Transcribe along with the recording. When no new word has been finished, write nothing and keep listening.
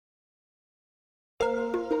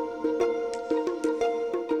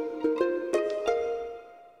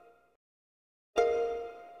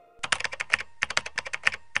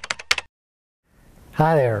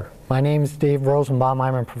Hi there, my name is Dave Rosenbaum.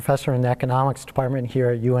 I'm a professor in the economics department here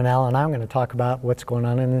at UNL, and I'm going to talk about what's going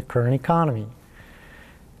on in the current economy.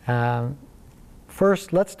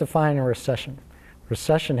 First, let's define a recession.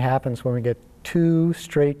 Recession happens when we get 2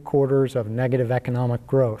 straight quarters of negative economic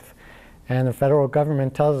growth. And the federal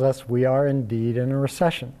government tells us we are indeed in a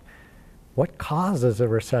recession. What causes a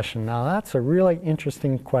recession? Now that's a really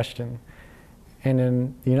interesting question. And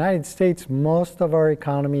in the United States, most of our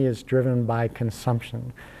economy is driven by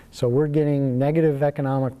consumption. So we're getting negative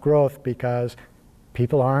economic growth because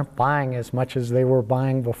people aren't buying as much as they were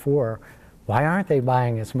buying before. Why aren't they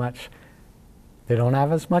buying as much? They don't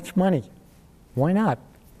have as much money. Why not?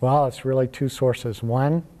 Well, it's really 2 sources.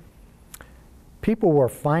 One, people were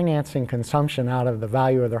financing consumption out of the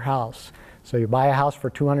value of their house. So you buy a house for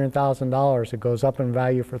 $200,000, it goes up in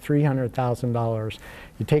value for $300,000.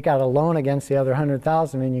 You take out a loan against the other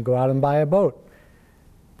 $100,000 and you go out and buy a boat.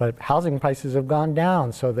 But housing prices have gone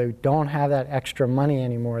down, so they don't have that extra money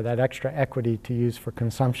anymore, that extra equity to use for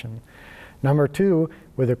consumption. Number 2,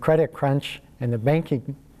 with the credit crunch and the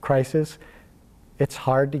banking crisis, it's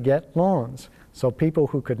hard to get loans. So people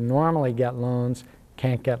who could normally get loans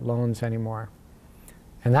can't get loans anymore.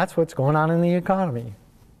 And that's what's going on in the economy.